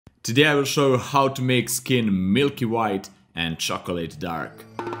Today I will show you how to make skin milky white and chocolate dark.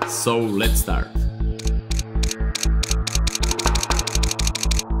 So let's start.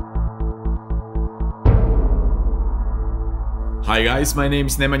 Hi guys, my name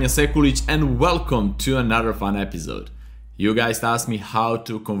is Nemanja Sekulic and welcome to another fun episode. You guys asked me how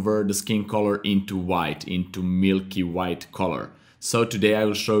to convert the skin color into white, into milky white color. So today I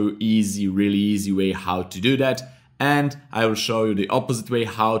will show you really easy way how to do that. And I will show you the opposite way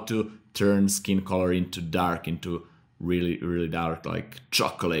how to turn skin color into dark, into really dark, like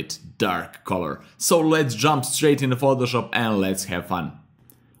chocolate dark color. So let's jump straight into Photoshop and let's have fun.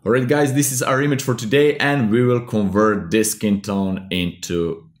 Alright guys, this is our image for today and we will convert this skin tone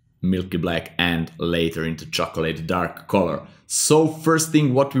into milky black and later into chocolate dark color. So first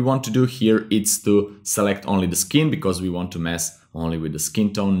thing what we want to do here is to select only the skin because we want to mess only with the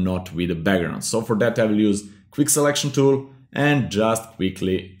skin tone, not with the background. So for that I will use quick selection tool and just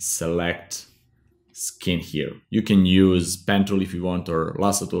quickly select skin here. You can use pen tool if you want or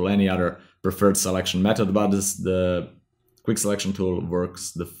lasso tool, any other preferred selection method, but the quick selection tool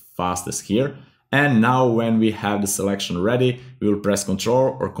works the fastest here. And now when we have the selection ready, we will press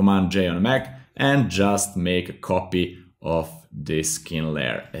Ctrl or Command J on a Mac and just make a copy of this skin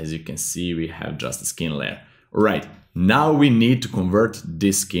layer. As you can see, we have just a skin layer. Alright, now we need to convert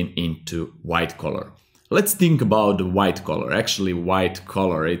this skin into white color. Let's think about the white color. Actually, white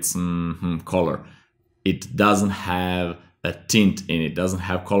color, it's color. It doesn't have a tint in it, doesn't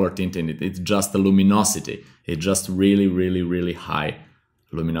have color tint in it. It's just a luminosity. It's just really high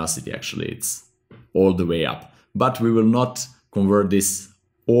luminosity. Actually, it's all the way up. But we will not convert this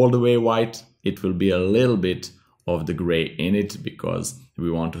all the way white. It will be a little bit of the gray in it because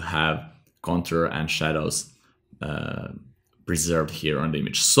we want to have contour and shadows preserved here on the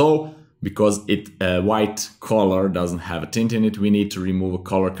image. So because white color doesn't have a tint in it, we need to remove a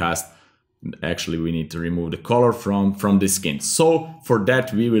color cast. Actually, we need to remove the color from the skin. So for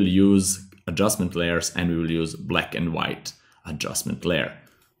that, we will use adjustment layers and we will use black and white adjustment layer.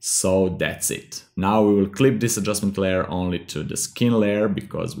 So that's it. Now we will clip this adjustment layer only to the skin layer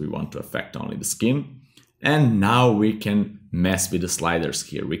because we want to affect only the skin. And now we can mess with the sliders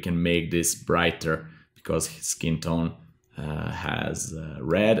here. We can make this brighter because his skin tone has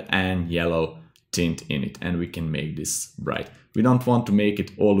red and yellow tint in it, and we can make this bright. We don't want to make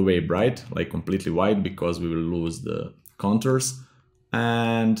it all the way bright, like completely white, because we will lose the contours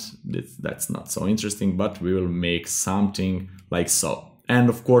and that's not so interesting, but we will make something like so. And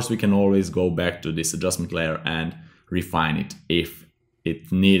of course we can always go back to this adjustment layer and refine it if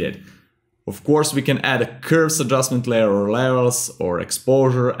it needed. Of course we can add a curves adjustment layer or levels or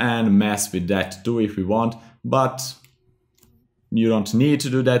exposure and mess with that too if we want, but you don't need to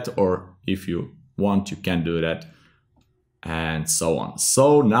do that, or if you want, you can do that, and so on.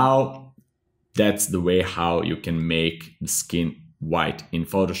 So now that's the way how you can make the skin white in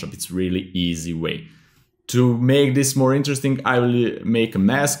Photoshop. It's really easy way. To make this more interesting, I will make a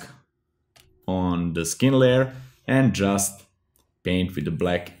mask on the skin layer and just paint with the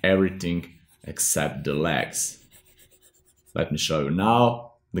black everything except the legs. Let me show you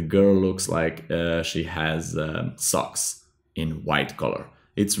now. The girl looks like she has socks in white color.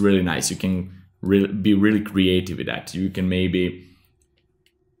 It's really nice. You can be really creative with that. You can maybe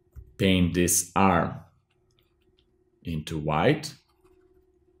paint this arm into white.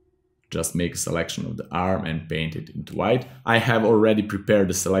 Just make a selection of the arm and paint it into white. I have already prepared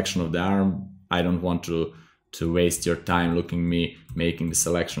the selection of the arm. I don't want to waste your time looking me making the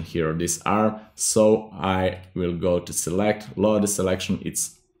selection here of this arm. So I will go to select, load the selection.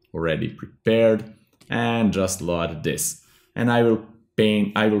 It's already prepared, and just load this. And I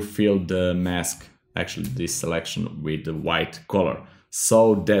will fill the mask, actually this selection, with the white color.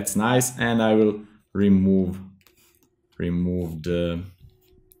 So that's nice, and I will remove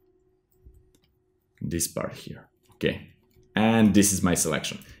this part here. Okay, and this is my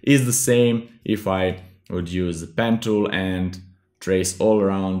selection. It's the same if I would use the pen tool and trace all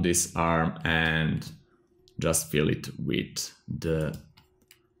around this arm and just fill it with the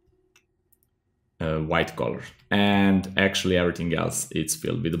white color, and actually everything else it's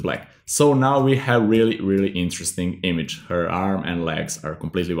filled with the black. So now we have really interesting image. Her arm and legs are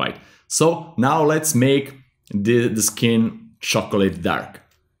completely white. So now let's make the skin chocolate dark.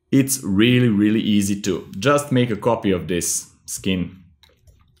 It's really easy too. Just make a copy of this skin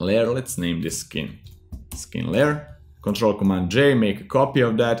layer. Let's name this skin layer. Control Command J, make a copy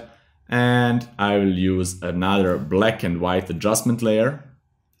of that, and I will use another black and white adjustment layer.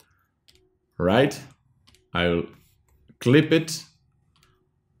 Right, I will clip it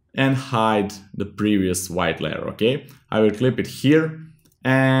and hide the previous white layer. Okay, I will clip it here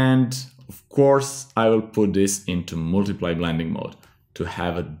And of course, I will put this into multiply blending mode to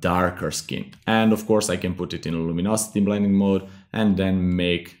have a darker skin. And of course, I can put it in luminosity blending mode and then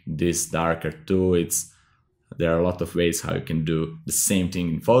make this darker too. There are a lot of ways how you can do the same thing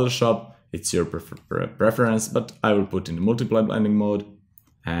in Photoshop. It's your preference, but I will put in the multiply blending mode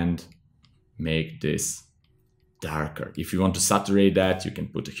and make this darker. If you want to saturate that, you can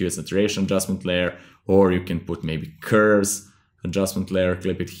put a hue saturation adjustment layer, or you can put maybe curves adjustment layer,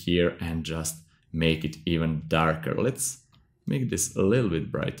 clip it here and just make it even darker. Let's make this a little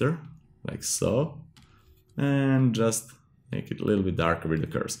bit brighter, like so, and just make it a little bit darker with the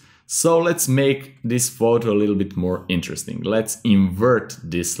curves. So let's make this photo a little bit more interesting. Let's invert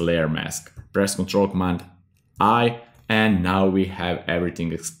this layer mask. Press Ctrl Command I, and now we have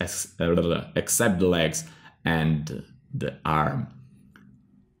everything except the legs and the arm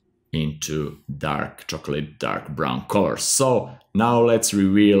into dark chocolate, dark brown color. So now let's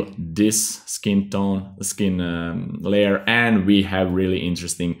reveal this skin tone, layer, and we have really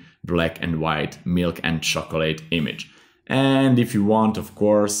interesting black and white milk and chocolate image. And if you want, of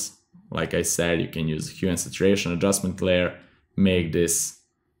course, like I said, you can use hue and saturation adjustment layer, make this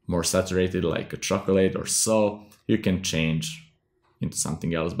more saturated like a chocolate or so. You can change into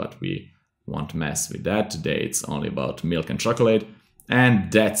something else, but we won't mess with that. Today it's only about milk and chocolate.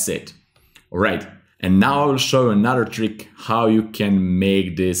 And that's it. All right, and now I will show you another trick how you can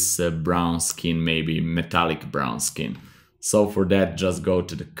make this brown skin, maybe metallic brown skin. So for that, just go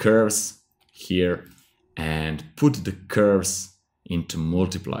to the curves here and put the curves into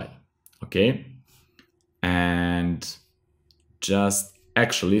multiply, okay? And just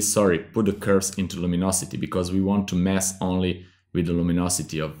put the curves into luminosity, because we want to mess only with the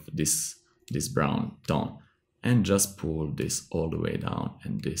luminosity of this brown tone. And just pull this all the way down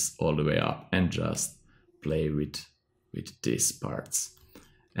and this all the way up, and just play with these parts.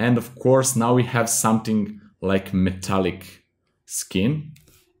 And of course, now we have something like metallic skin.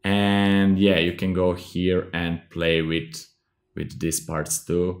 And yeah, you can go here and play with these parts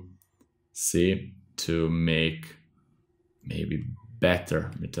too. See, to make maybe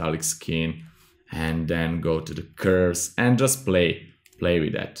better metallic skin, and then go to the curves and just play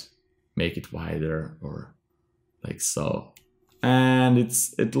with that. Make it wider or like so, and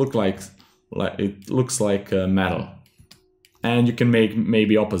it looks like metal. And you can make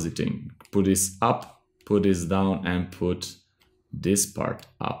maybe opposite thing. Put this up, put this down, and put this part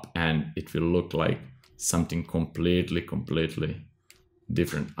up, and it will look like something completely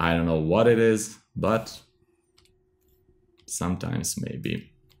different. I don't know what it is, but sometimes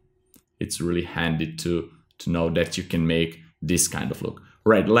maybe it's really handy to know that you can make this kind of look.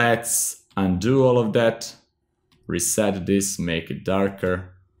 Right, let's undo all of that. Reset this, make it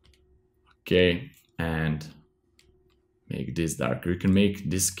darker, okay, and make this darker. You can make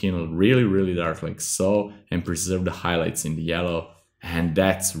this skin really dark like so, and preserve the highlights in the yellow, and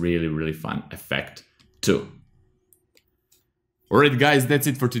that's really fun effect too. Alright guys, that's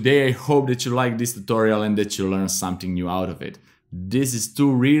it for today. I hope that you liked this tutorial and that you learned something new out of it. This is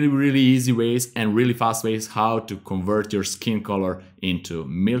two really easy ways and really fast ways how to convert your skin color into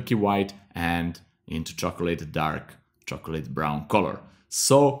milky white and into dark chocolate brown color.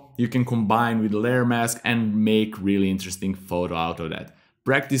 So you can combine with the layer mask and make really interesting photo out of that.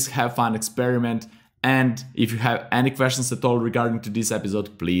 Practice, have fun, experiment, and if you have any questions at all regarding to this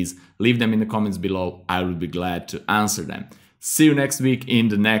episode, please leave them in the comments below. I will be glad to answer them. See you next week in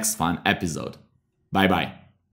the next fun episode. Bye bye.